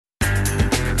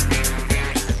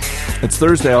It's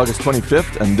Thursday, August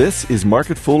 25th, and this is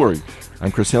Market Foolery.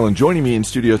 I'm Chris Hill, and joining me in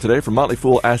studio today from Motley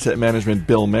Fool Asset Management,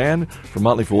 Bill Mann, from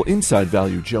Motley Fool Inside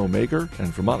Value, Joe Mager,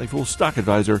 and from Motley Fool Stock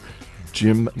Advisor,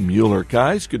 Jim Mueller.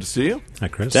 Guys, good to see you. Hi,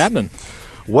 Chris. What's happening?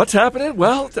 What's happening?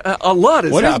 Well, a lot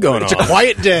is happening. What is going on? It's a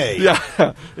quiet day.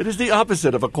 Yeah, it is the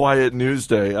opposite of a quiet news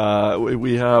day.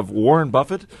 We have Warren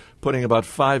Buffett putting about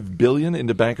 $5 billion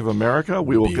into Bank of America.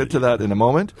 We will get to that in a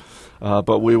moment.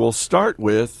 But we will start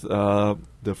with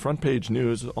the front page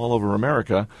news all over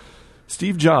America.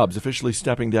 Steve Jobs officially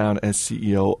stepping down as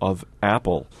CEO of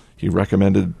Apple. He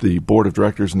recommended the board of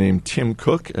directors name Tim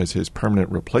Cook as his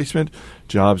permanent replacement.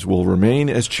 Jobs will remain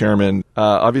as chairman.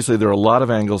 Obviously, there are a lot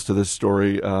of angles to this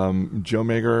story. Joe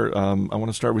Mager, I want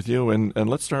to start with you, and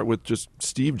let's start with just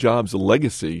Steve Jobs'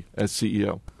 legacy as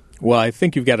CEO. Well, I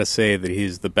think you've got to say that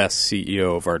he's the best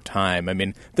CEO of our time. I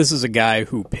mean, this is a guy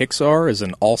who Pixar is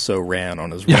an also ran on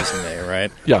his resume,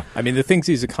 right? Yeah. I mean, the things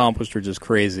he's accomplished are just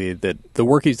crazy. That the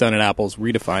work he's done at Apple's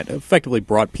effectively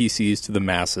brought PCs to the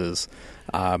masses,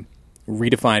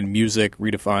 redefined music,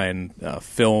 redefined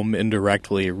film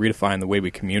indirectly, redefined the way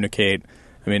we communicate.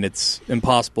 I mean, it's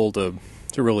impossible to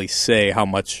really say how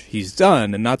much he's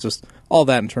done, and not just all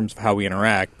that in terms of how we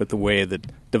interact, but the way that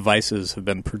devices have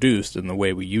been produced and the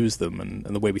way we use them and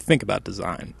the way we think about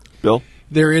design. Bill?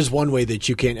 There is one way that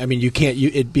you can. I mean,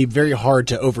 it'd be very hard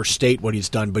to overstate what he's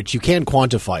done, but you can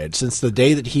quantify it. Since the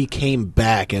day that he came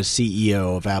back as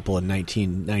CEO of Apple in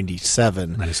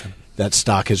 1997, that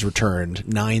stock has returned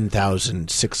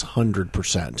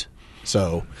 9,600%.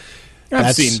 So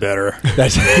I've seen better.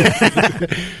 That's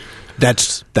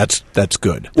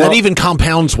good. Well, that even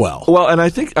compounds well. Well, and I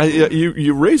think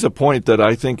you raise a point that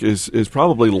I think is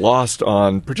probably lost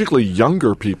on particularly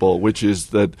younger people, which is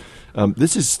that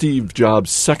this is Steve Jobs'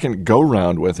 second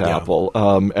go-round with Apple,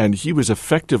 and he was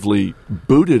effectively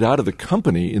booted out of the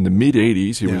company in the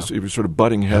mid-'80s. He was sort of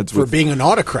butting heads for being an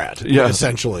autocrat,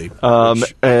 essentially.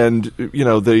 And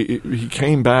he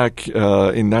came back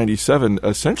in '97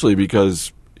 essentially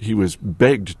because he was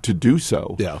begged to do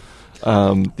so. Yeah.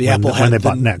 The Apple had when they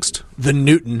bought Next, the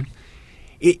Newton.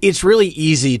 It's really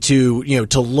easy to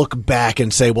look back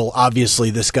and say, well, obviously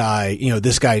this guy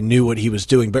knew what he was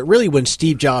doing. But really, when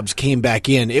Steve Jobs came back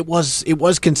in, it was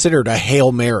considered a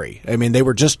Hail Mary. I mean, they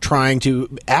were just trying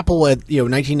to Apple at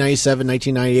 1997,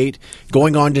 1998,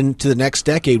 going on into the next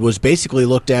decade was basically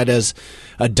looked at as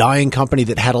a dying company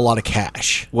that had a lot of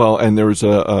cash. Well, and there was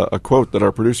a quote that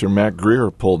our producer Matt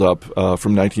Greer pulled up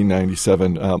from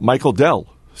 1997. Michael Dell,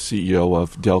 CEO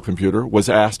of Dell Computer, was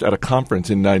asked at a conference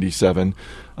in '97.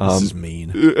 This is mean.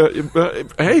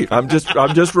 Hey, I'm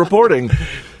just reporting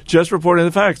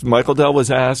the facts. Michael Dell was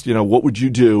asked, what would you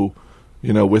do,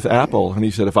 with Apple? And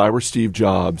he said, if I were Steve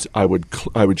Jobs, I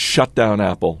would shut down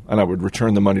Apple and I would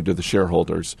return the money to the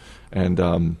shareholders.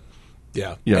 And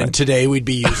Yeah. And today we'd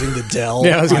be using the Dell.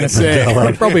 Yeah, I was going to say,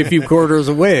 we're probably a few quarters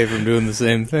away from doing the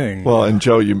same thing. Well, and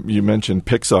Joe, you mentioned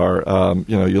Pixar.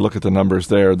 You look at the numbers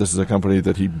there. This is a company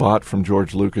that he bought from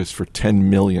George Lucas for $10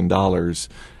 million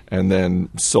and then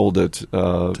sold it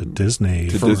to Disney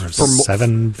for $7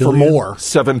 billion. For more.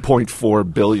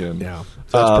 $7.4 billion. Yeah,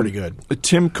 so that's pretty good.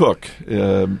 Tim Cook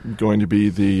going to be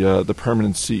the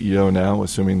permanent CEO now,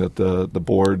 assuming that the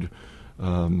board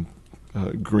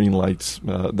green lights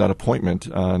that appointment,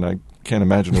 and I can't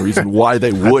imagine a reason why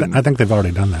they wouldn't. I think they've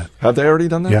already done that. Have they already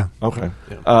done that? Yeah. Okay.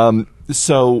 Yeah.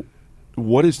 So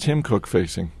what is Tim Cook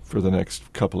facing for the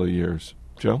next couple of years?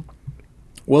 Joe?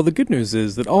 Well, the good news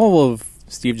is that all of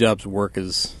Steve Jobs' work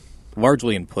is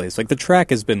largely in place. Like, the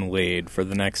track has been laid for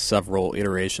the next several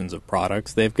iterations of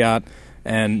products they've got.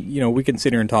 And, we can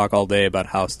sit here and talk all day about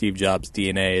how Steve Jobs'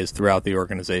 DNA is throughout the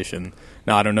organization.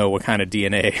 Now, I don't know what kind of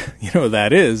DNA,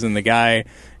 that is. And the guy,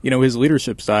 his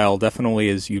leadership style definitely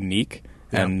is unique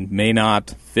and may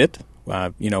not fit.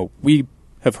 We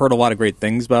have heard a lot of great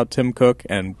things about Tim Cook,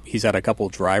 and he's had a couple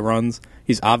dry runs.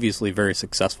 He's obviously very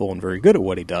successful and very good at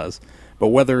what he does. But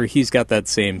whether he's got that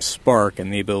same spark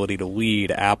and the ability to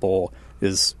lead Apple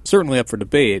is certainly up for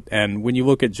debate. And when you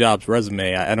look at Jobs'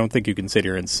 resume, I don't think you can sit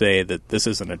here and say that this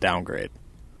isn't a downgrade.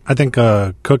 I think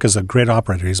Cook is a great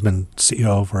operator. He's been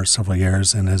CEO for several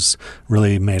years and has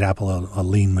really made Apple a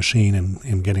lean machine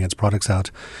in getting its products out.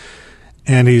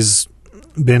 And he's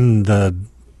been the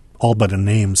all but a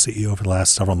name CEO for the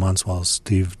last several months while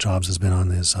Steve Jobs has been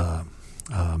on his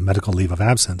medical leave of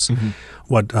absence. Mm-hmm.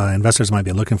 What investors might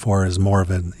be looking for is more of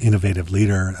an innovative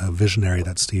leader, a visionary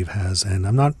that Steve has. And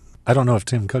I don't know if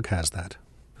Tim Cook has that.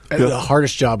 The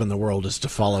hardest job in the world is to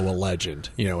follow a legend,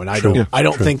 and I True. don't. I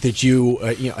don't True. think that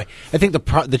I think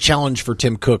the challenge for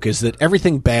Tim Cook is that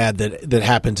everything bad that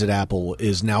happens at Apple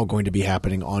is now going to be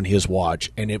happening on his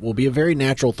watch, and it will be a very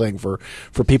natural thing for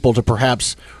people to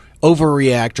perhaps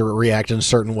overreact or react in a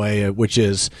certain way, which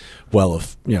is, well,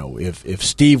 if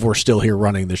Steve were still here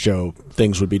running the show,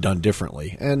 things would be done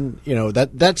differently. And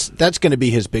that's going to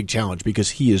be his big challenge, because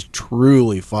he is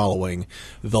truly following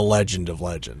the legend of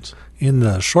legends. In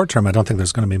the short term, I don't think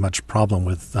there's going to be much problem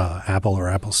with Apple or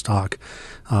Apple stock.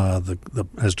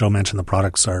 As Joe mentioned, the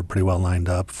products are pretty well lined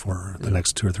up for the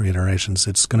next 2 or 3 iterations.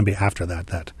 It's going to be after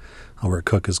that where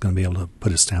Cook is going to be able to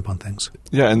put his stamp on things.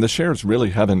 Yeah, and the shares really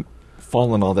haven't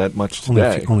fallen all that much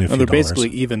today. Only a few they're dollars. basically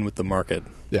even with the market.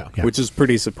 Yeah. Which is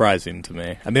pretty surprising to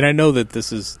me. I mean, I know that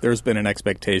there's been an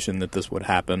expectation that this would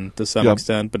happen to some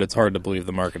extent, but it's hard to believe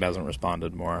the market hasn't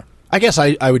responded more. I guess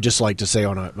I would just like to say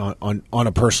on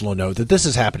a personal note that this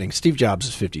is happening. Steve Jobs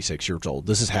is 56 years old.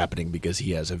 This is happening because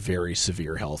he has a very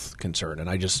severe health concern, and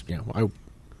I just I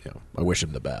wish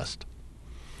him the best.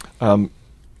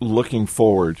 Looking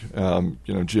forward,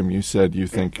 Jim, you said you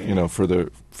think for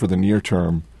the near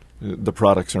term, the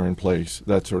products are in place,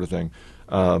 that sort of thing.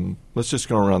 Let's just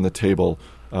go around the table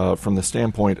from the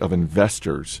standpoint of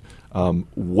investors.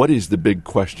 What is the big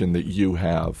question that you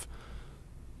have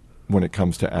when it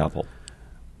comes to Apple?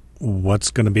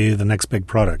 What's going to be the next big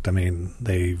product? I mean,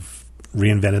 they've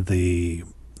reinvented the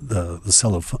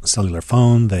cellular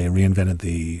phone. They reinvented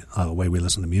the way we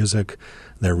listen to music.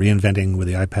 They're reinventing with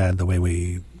the iPad the way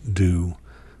we do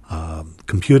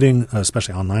computing,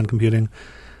 especially online computing.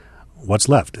 What's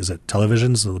left? Is it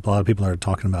televisions? A lot of people are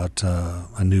talking about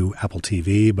a new Apple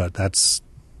TV, but there's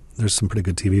some pretty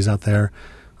good TVs out there.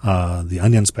 The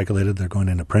Onion speculated they're going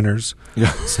into printers.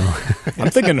 Yeah. So I'm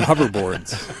thinking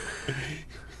hoverboards.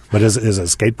 But is it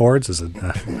skateboards? Is it?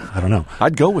 I don't know.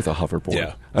 I'd go with a hoverboard.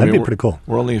 Yeah. That'd be pretty cool.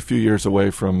 We're only a few years away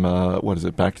from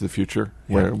Back to the Future,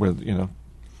 where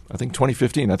I think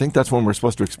 2015. I think that's when we're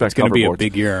supposed to expect It's going to be a hoverboards.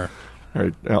 big year. All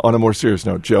right. On a more serious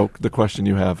note, Joe, the question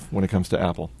you have when it comes to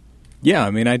Apple. Yeah,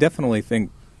 I mean, I definitely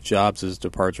think Jobs'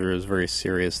 departure is a very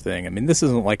serious thing. I mean, this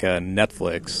isn't like a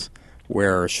Netflix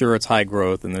where, sure, it's high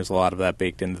growth and there's a lot of that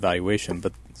baked into the valuation,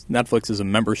 but Netflix is a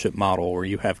membership model where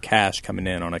you have cash coming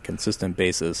in on a consistent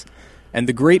basis. And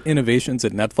the great innovations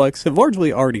at Netflix have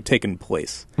largely already taken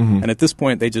place. Mm-hmm. And at this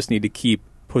point, they just need to keep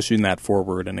pushing that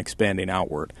forward and expanding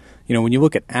outward. When you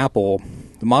look at Apple,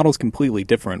 the model's completely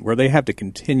different, where they have to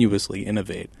continuously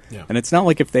innovate. Yeah. And it's not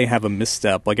like if they have a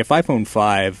misstep, like if iPhone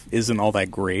 5 isn't all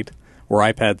that great, or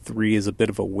iPad 3 is a bit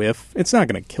of a whiff, it's not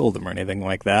going to kill them or anything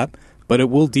like that, but it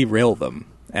will derail them.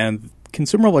 And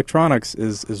consumer electronics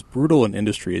is as brutal an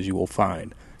industry as you will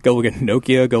find. Go look at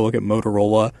Nokia, go look at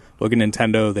Motorola, look at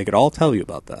Nintendo. They could all tell you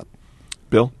about that.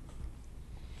 Bill?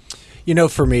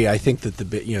 For me, I think that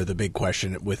the big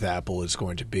question with Apple is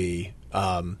going to be,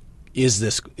 is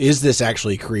this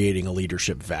actually creating a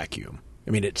leadership vacuum?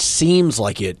 I mean, it seems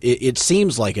like it. It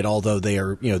seems like it. Although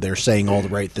they're saying all the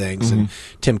right things, and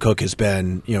Tim Cook has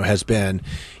been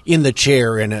in the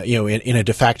chair in a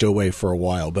de facto way for a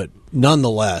while. But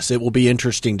nonetheless, it will be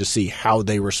interesting to see how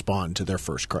they respond to their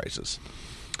first crisis.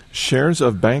 Shares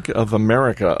of Bank of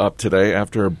America up today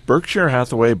after Berkshire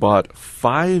Hathaway bought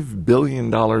 $5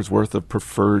 billion worth of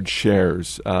preferred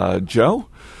shares. Joe,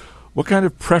 what kind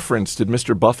of preference did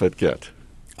Mr. Buffett get?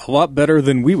 A lot better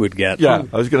than we would get. Yeah,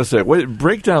 I was going to say,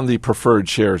 break down the preferred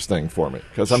shares thing for me.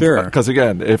 Sure. Because,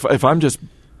 again, if I'm just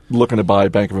looking to buy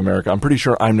Bank of America, I'm pretty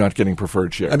sure I'm not getting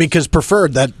preferred shares. I mean, because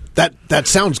preferred, that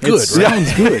sounds good, right?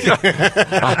 Sounds good.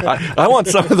 I want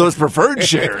some of those preferred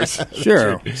shares.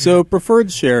 Sure. So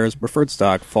preferred shares, preferred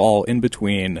stock, fall in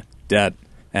between debt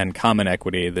and common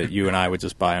equity that you and I would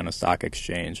just buy on a stock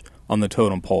exchange on the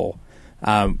totem pole.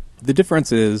 The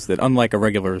difference is that unlike a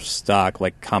regular stock,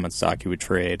 like common stock you would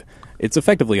trade, it's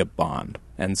effectively a bond.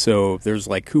 And so there's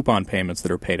like coupon payments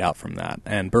that are paid out from that.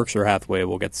 And Berkshire Hathaway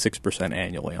will get 6%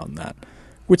 annually on that,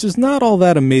 which is not all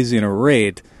that amazing a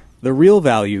rate. The real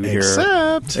value here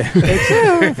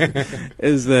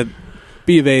is that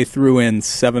B of A threw in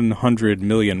 700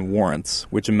 million warrants,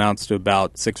 which amounts to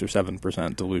about 6 or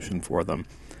 7% dilution for them.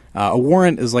 A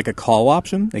warrant is like a call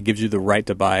option. It gives you the right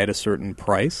to buy at a certain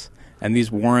price. And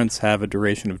these warrants have a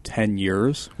duration of 10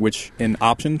 years, which in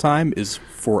option time is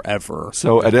forever.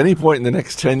 So at any point in the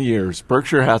next 10 years,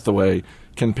 Berkshire Hathaway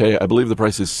can pay, I believe the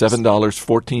price is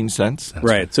 $7.14.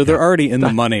 Right. So they're already in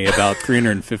the money, about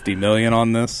 $350 million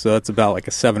on this. So that's about like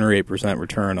a 7 or 8%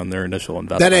 return on their initial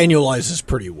investment. That annualizes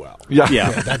pretty well. Yeah. Yeah,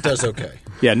 that does okay.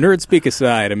 Yeah, nerd speak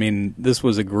aside, I mean, this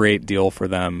was a great deal for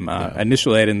them.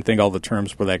 Initially, I didn't think all the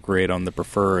terms were that great on the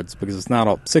preferreds because it's not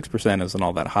all 6% isn't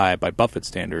all that high by Buffett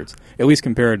standards, at least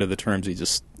compared to the terms he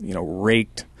just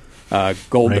raked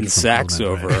Goldman Sachs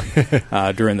over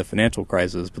during the financial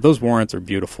crisis. But those warrants are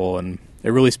beautiful, and it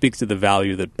really speaks to the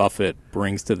value that Buffett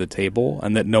brings to the table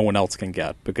and that no one else can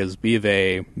get, because B of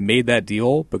A made that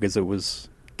deal because it was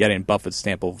getting Buffett's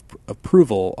stamp of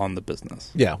approval on the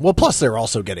business. Yeah, well, plus they're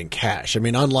also getting cash. I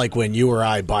mean, unlike when you or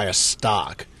I buy a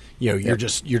stock, you're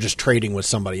just trading with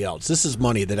somebody else. This is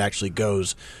money that actually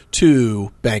goes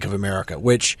to Bank of America,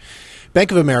 which Bank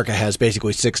of America has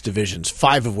basically 6 divisions,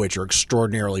 5 of which are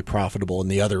extraordinarily profitable, and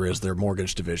the other is their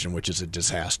mortgage division, which is a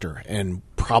disaster and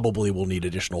probably will need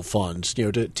additional funds,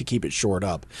 to keep it shored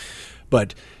up.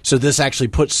 But so this actually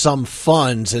puts some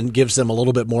funds and gives them a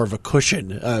little bit more of a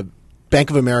cushion. Bank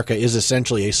of America is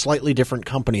essentially a slightly different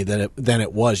company than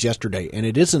it was yesterday, and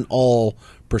it isn't all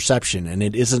perception, and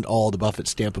it isn't all the Buffett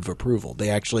stamp of approval. They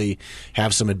actually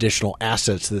have some additional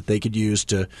assets that they could use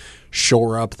to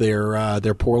shore up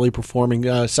their poorly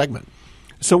performing segment.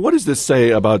 So what does this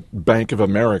say about Bank of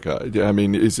America? I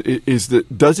mean, does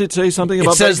it say something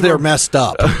about? It says they're messed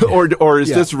up, or is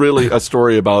this really a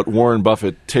story about Warren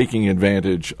Buffett taking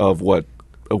advantage of what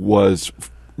was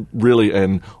really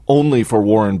an only for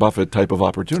Warren Buffett type of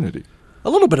opportunity? A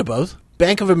little bit of both.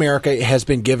 Bank of America has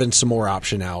been given some more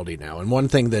optionality now. And one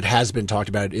thing that has been talked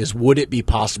about is, would it be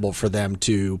possible for them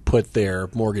to put their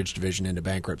mortgage division into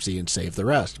bankruptcy and save the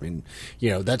rest? I mean,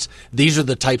 these are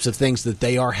the types of things that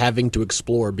they are having to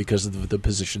explore because of the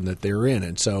position that they're in.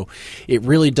 And so it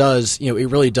really does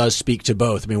speak to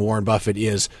both. I mean, Warren Buffett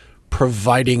is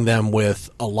providing them with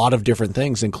a lot of different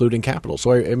things, including capital.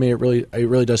 So I mean, it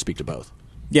really does speak to both.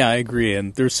 Yeah, I agree.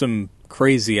 And there's some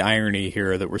crazy irony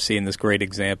here that we're seeing this great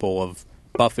example of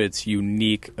Buffett's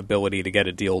unique ability to get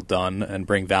a deal done and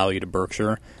bring value to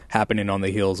Berkshire happening on the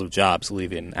heels of Jobs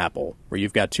leaving Apple, where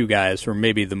you've got two guys who are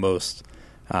maybe the most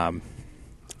I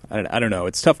don't know.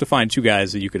 It's tough to find two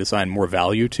guys that you could assign more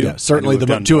value to. Yeah, certainly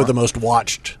two of the most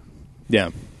watched. Yeah.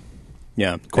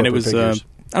 And it was figures.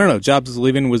 I don't know. Jobs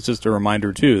leaving was just a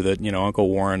reminder too that Uncle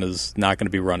Warren is not going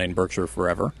to be running Berkshire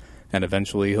forever. And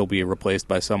eventually he'll be replaced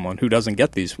by someone who doesn't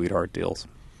get these sweetheart deals.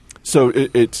 So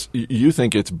you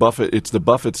think it's the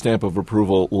Buffett stamp of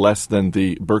approval less than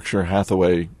the Berkshire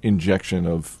Hathaway injection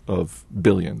of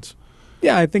billions?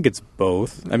 Yeah, I think it's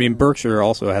both. I mean, Berkshire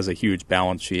also has a huge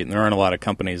balance sheet, and there aren't a lot of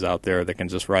companies out there that can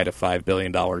just write a $5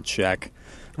 billion check.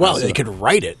 Well, they could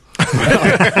write it.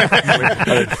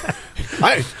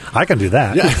 I can do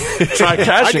that. Yeah. Try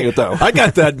cashing it, though. I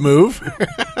got that move.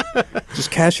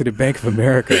 Just cash it at Bank of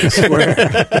America. I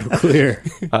swear. Clear.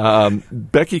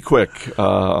 Becky Quick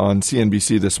on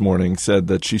CNBC this morning said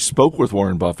that she spoke with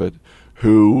Warren Buffett,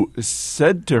 who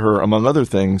said to her, among other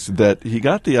things, that he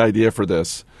got the idea for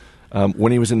this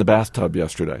when he was in the bathtub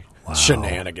yesterday. Wow.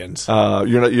 Shenanigans.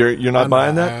 You're not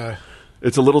buying that?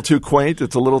 It's a little too quaint.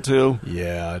 It's a little too...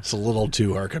 Yeah, it's a little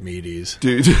too Archimedes.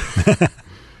 Dude.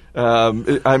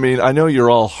 I mean, I know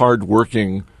you're all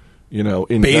hardworking,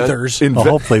 bathers. Well,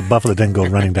 hopefully Buffett didn't go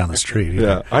running down the street.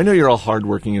 Yeah, I know you're all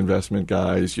hardworking investment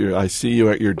guys. I see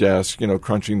you at your desk,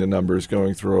 crunching the numbers,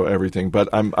 going through everything. But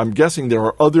I'm guessing there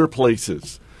are other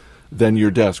places than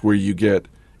your desk where you get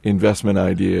investment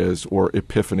ideas or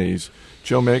epiphanies.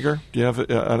 Joe Mager, do you have?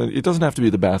 It doesn't have to be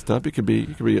the bathtub. It could be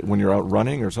when you're out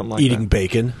running or something like Eating that.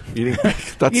 Bacon. Eating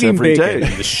bacon. That's Eating every bacon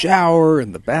day. in the shower,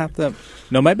 in the bathtub.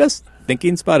 No, my best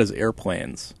thinking spot is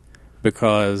airplanes,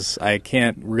 because I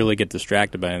can't really get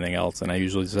distracted by anything else, and I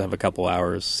usually just have a couple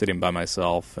hours sitting by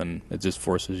myself, and it just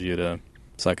forces you to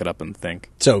suck it up and think.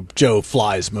 So Joe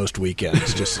flies most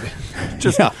weekends.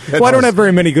 Yeah. Well, I don't have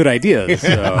very many good ideas. So.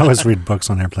 I always read books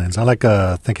on airplanes. I like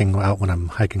thinking out when I'm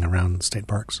hiking around state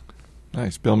parks.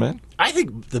 Nice. Bill Mann? I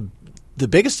think the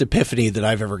biggest epiphany that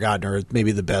I've ever gotten, or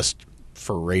maybe the best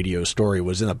for radio story,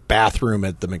 was in a bathroom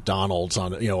at the McDonald's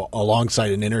on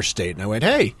alongside an interstate, and I went,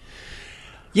 "Hey,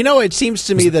 it seems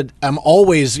to me that I'm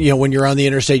always, when you're on the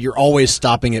interstate, you're always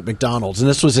stopping at McDonald's." And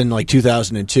this was in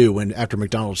 2002, after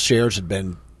McDonald's shares had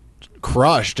been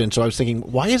crushed, and so I was thinking,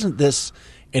 why isn't this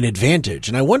an advantage?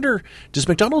 And I wonder, does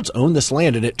McDonald's own this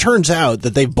land? And it turns out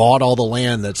that they've bought all the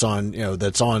land that's on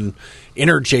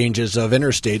interchanges of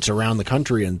interstates around the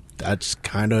country, and that's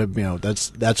kind of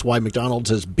that's why McDonald's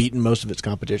has beaten most of its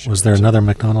competition. Was there another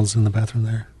McDonald's in the bathroom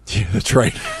there? Yeah, that's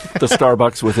right. The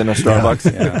Starbucks within a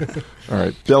Starbucks. All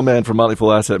right. Bill Mann from Motley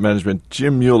Fool Asset Management,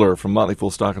 Jim Mueller from Motley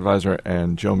Fool Stock Advisor,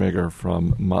 and Joe Mager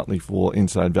from Motley Fool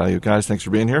Inside Value. Guys, thanks for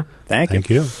being here. Thank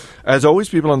you. As always,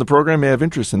 people on the program may have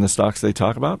interest in the stocks they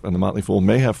talk about, and the Motley Fool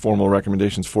may have formal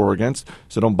recommendations for or against,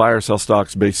 so don't buy or sell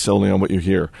stocks based solely on what you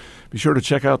hear. Be sure to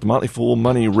check out the Motley Fool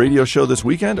Money radio show this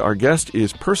weekend. Our guest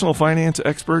is personal finance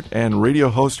expert and radio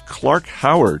host Clark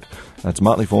Howard. That's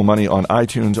Motley Fool Money on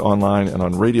iTunes, online, and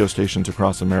on radio stations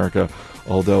across America,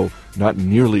 although not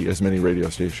nearly as many radio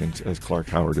stations as Clark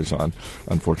Howard is on,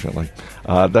 unfortunately.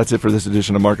 That's it for this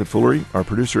edition of Market Foolery. Our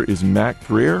producer is Matt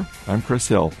Greer. I'm Chris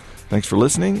Hill. Thanks for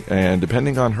listening, and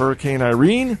depending on Hurricane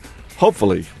Irene,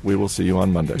 hopefully we will see you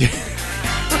on Monday.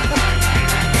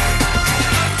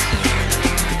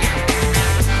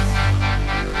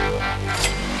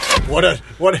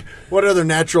 What other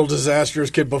natural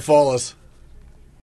disasters could befall us?